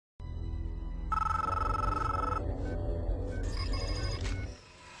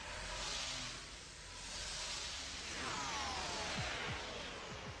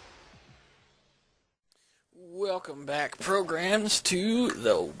Welcome back, programs,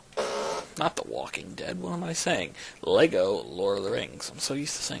 to not The Walking Dead, what am I saying? Lego Lord of the Rings. I'm so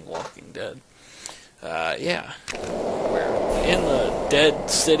used to saying Walking Dead. Yeah. We're in the dead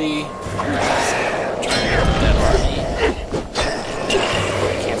city. We're trying to get the dead army.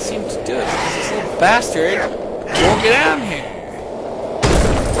 I can't seem to do it because this little bastard won't get out here.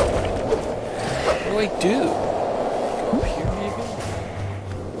 What do I do? Go up here, maybe?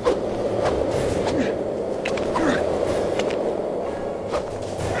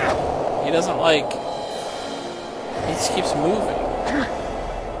 He doesn't like... He just keeps moving.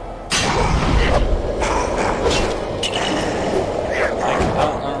 I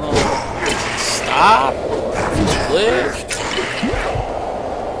don't know. Stop? Lift?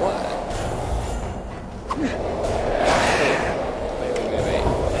 What? Wait.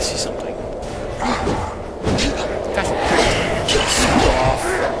 I see something. Gosh, off.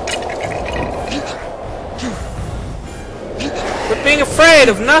 Quit being afraid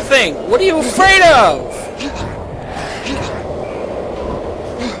of nothing! What are you afraid of?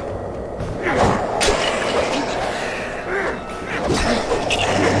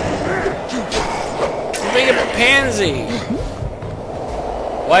 You're being a pansy!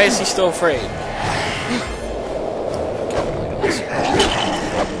 Why is he still afraid?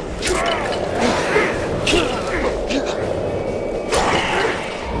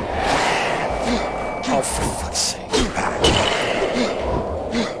 Oh, for fuck's sake.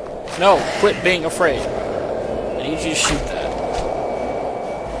 No, quit being afraid. I need you to shoot that.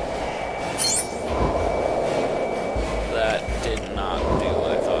 That did not do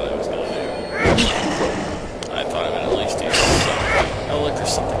what I thought it was going to do. I thought I would at least do something. Oh, look,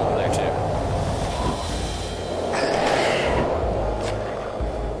 there's something over there, too.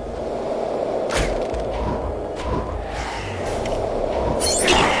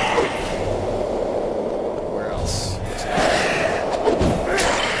 Where else?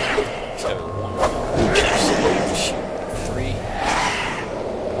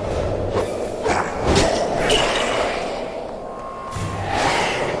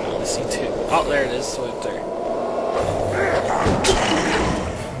 Oh, there it is. It's up there.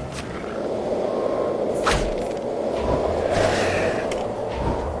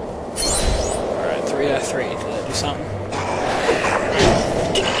 Alright, 3 out of 3. Did that do something?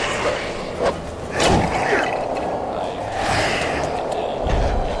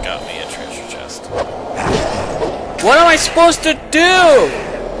 It got me a treasure chest. What am I supposed to do?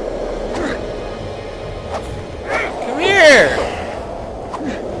 Come here!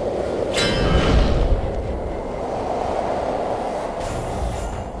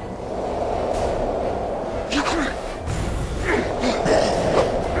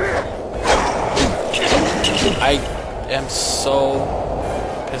 I am so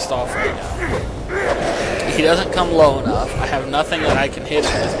pissed off right now. He doesn't come low enough. I have nothing that I can hit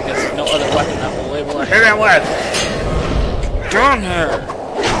him with because there's no other weapon that will be able to hit him with. Get down here!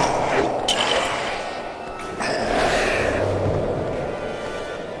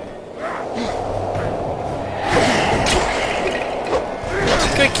 I'm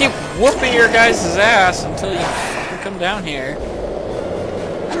just gonna keep whooping your guys' ass until you fucking come down here.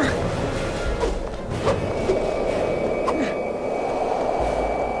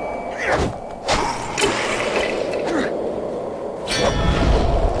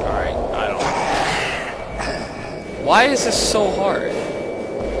 Why is this so hard?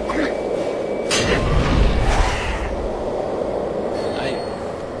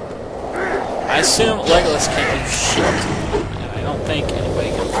 I assume Legolas can't do shit. And I don't think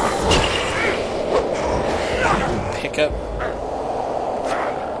anybody can pick up.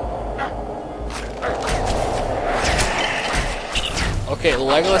 Okay,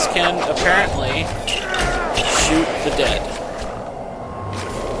 Legolas can apparently shoot the dead.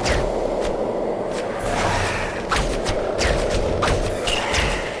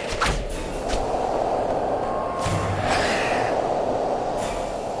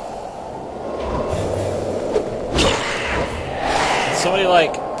 Somebody,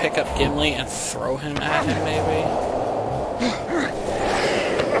 like, pick up Gimli and throw him at him, maybe?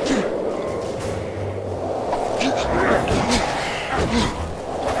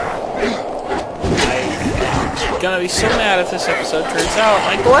 I'm gonna be so mad if this episode turns out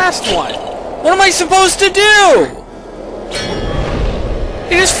like the last one. What am I supposed to do?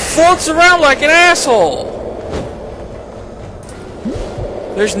 He just floats around like an asshole.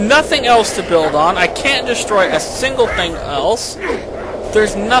 There's nothing else to build on. I can't destroy a single thing else.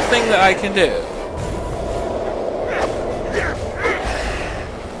 There's nothing that I can do.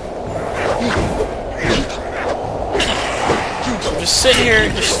 I'm just sitting here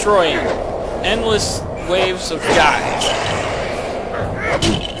destroying endless waves of guys.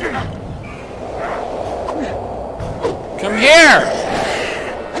 Come here!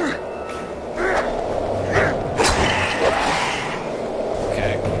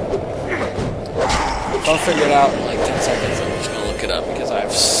 Okay. If I'll figure it out in like 10 seconds, I'm just gonna look it up because I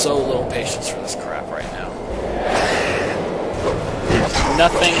have so little patience for this crap right now. There's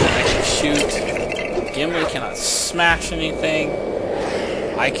nothing that I can shoot. Gimli cannot smash anything.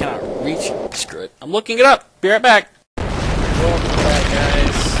 I cannot reach. Screw it. I'm looking it up. Be right back. Welcome back,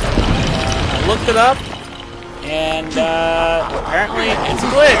 guys. I looked it up, and apparently it's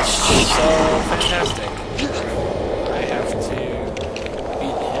glitched. So fantastic. I have to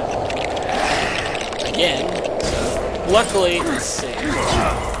beat him again. So luckily, let's see.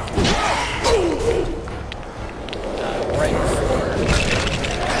 Right before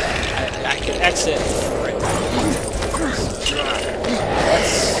I can exit right now.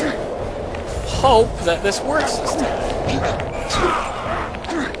 Let's hope that this works this time. I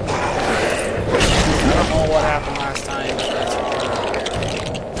don't know what happened last time, but that's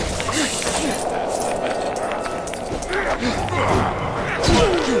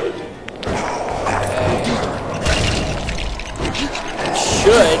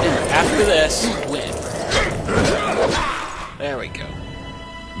should, after this, win. There we go.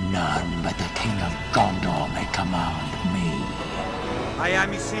 None but the King of Gondor may command me. I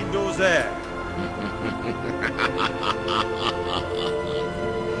am Isildur.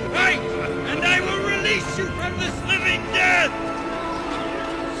 Right, and I will release you from this living death.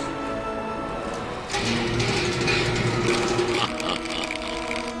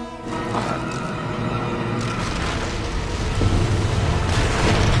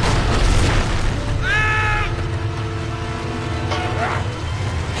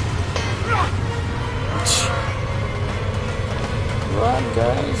 Run,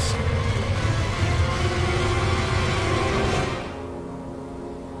 guys.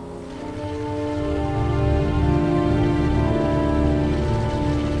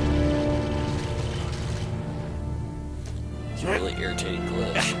 It's a really irritating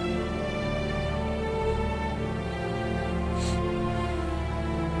glitch.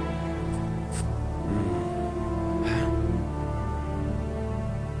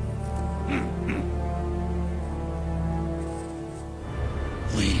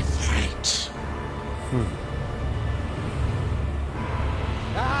 We fight.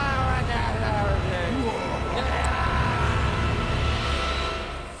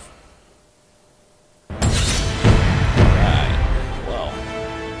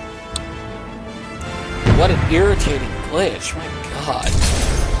 What an irritating glitch, my god.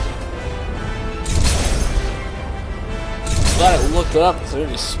 Glad I looked it up instead of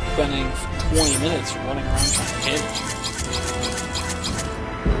just spending 20 minutes running around trying to hit it.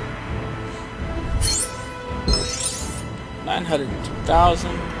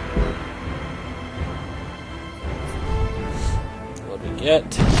 $902,000. What do we get?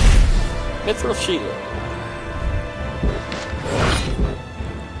 Mithril Shield.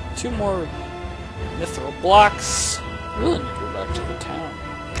 2 more mithril blocks. Really need to go back to the town.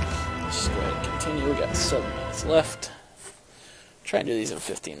 Let's just go ahead and continue. We got 7 minutes left. Try and do these in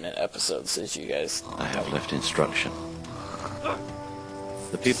 15-minute episodes since you guys. I have left instruction.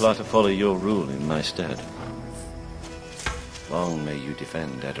 The people are to follow your rule in my stead. Long may you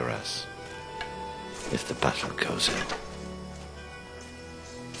defend Edoras, if the battle goes in.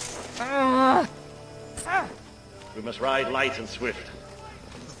 We must ride light and swift.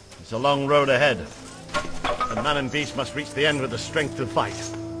 It's a long road ahead. And man and beast must reach the end with the strength to fight.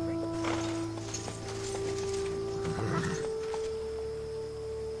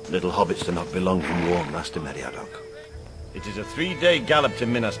 Little hobbits do not belong to war, Master Meriadoc. It is a 3-day gallop to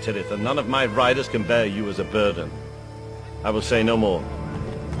Minas Tirith, and none of my riders can bear you as a burden. I will say no more.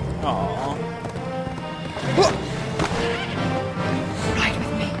 Aww. Ride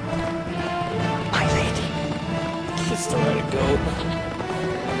with me, my lady. Kiss the right goat.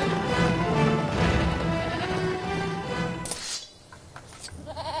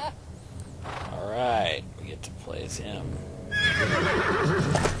 Alright, we get to play as him.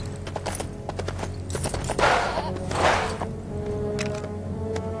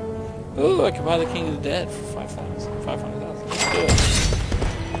 Ooh, I can buy the King of the Dead for 500,000. Let's do it.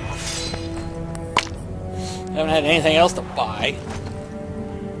 Haven't had anything else to buy.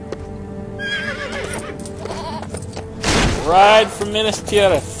 Ride from Minas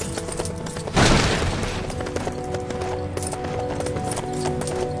Tirith.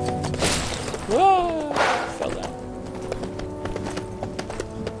 Whoa! Fell down.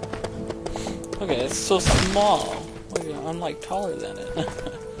 Okay, it's so small. Look, I'm like taller than it. Look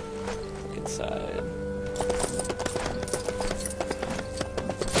inside.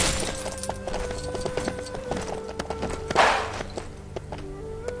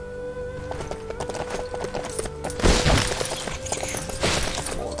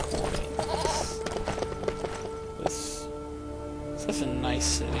 nice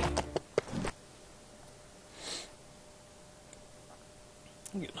city.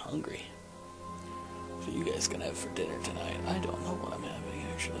 I'm getting hungry. What are you guys gonna have for dinner tonight? I don't know what I'm having,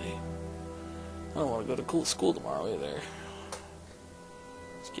 actually. I don't want to go to school tomorrow either.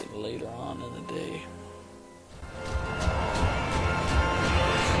 It's getting later on in the day.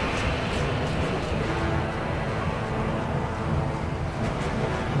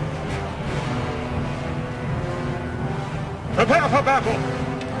 Prepare for battle!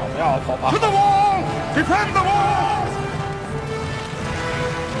 To the wall! Defend the wall!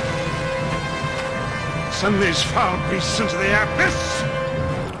 Send these foul beasts into the abyss!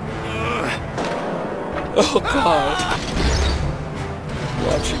 Oh god.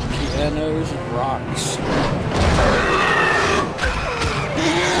 Watching pianos and rocks.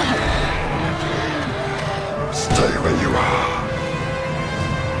 Stay where you are.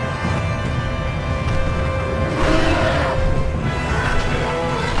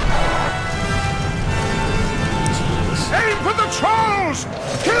 Aim for the trolls!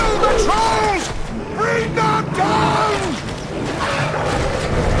 Kill the trolls! Bring them down!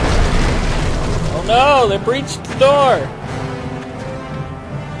 Oh no, they breached the door!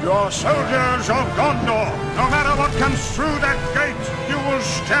 You're soldiers of Gondor. No matter what comes through that gate, you will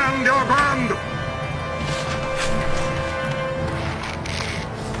stand your ground.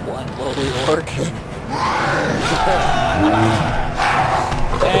 One lowly orc.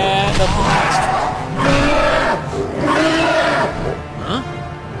 And up the next. Huh?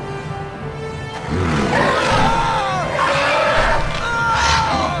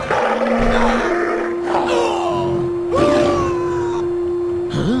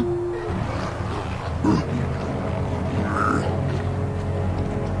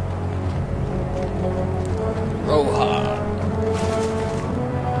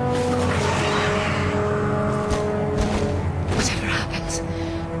 Whatever happens,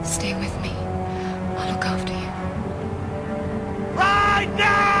 stay with me. I'll look after you. Ride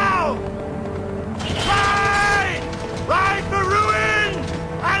now! Ride! Ride for ruin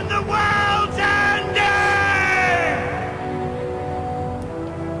and the world's ending!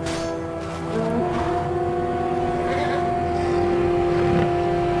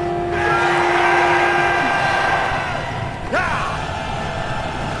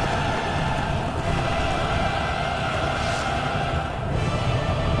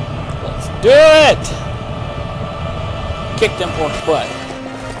 Let's do it! Kick them pork's butt.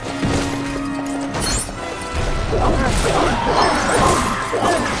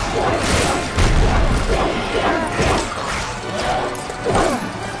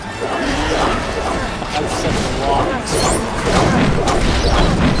 I'm such a logs.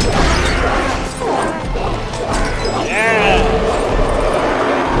 Yeah!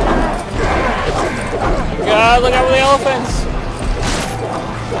 Oh God, look out for the elephants!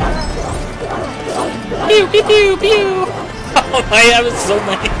 Pew pew pew pew! Oh, I have so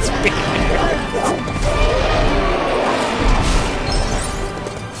many spears.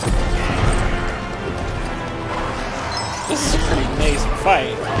 This is a pretty amazing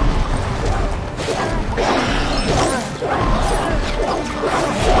fight.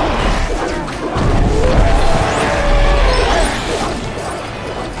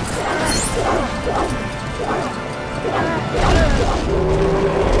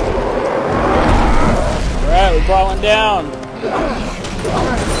 Alright, we brought one down.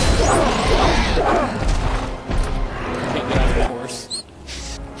 Can't get on the horse.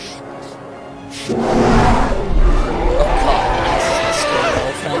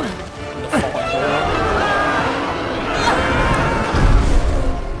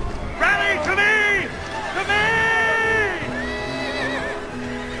 Rally to me! To me!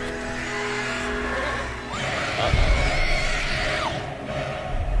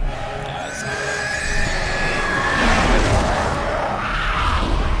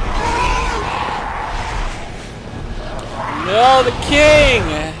 No, the king!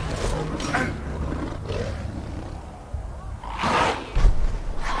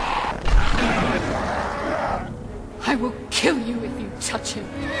 I will kill you if you touch him.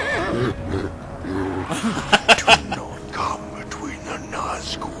 Do not come between the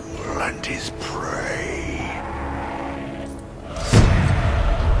Nazgul and his prey.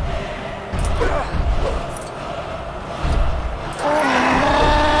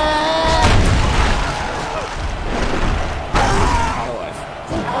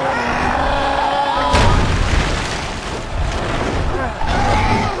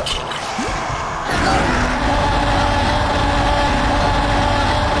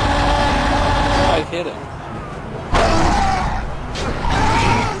 Hit him.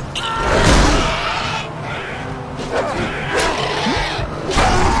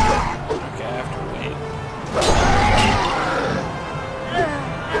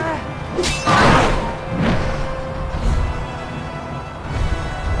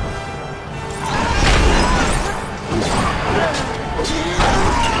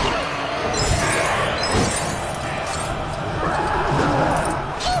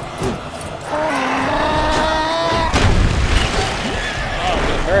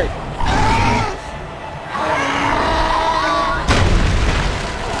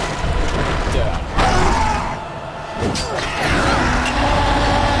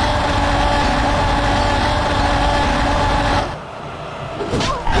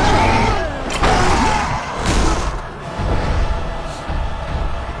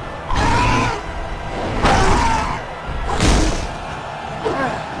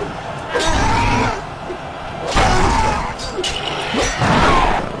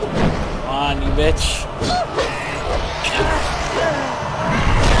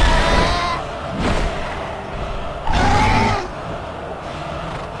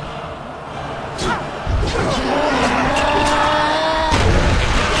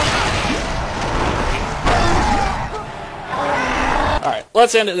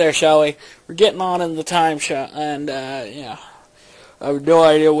 let's end it there, shall we? We're getting on in the time shot, and yeah, I have no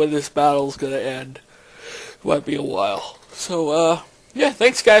idea when this battle's gonna end. It might be a while. So yeah,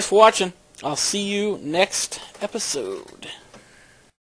 thanks guys for watching. I'll see you next episode.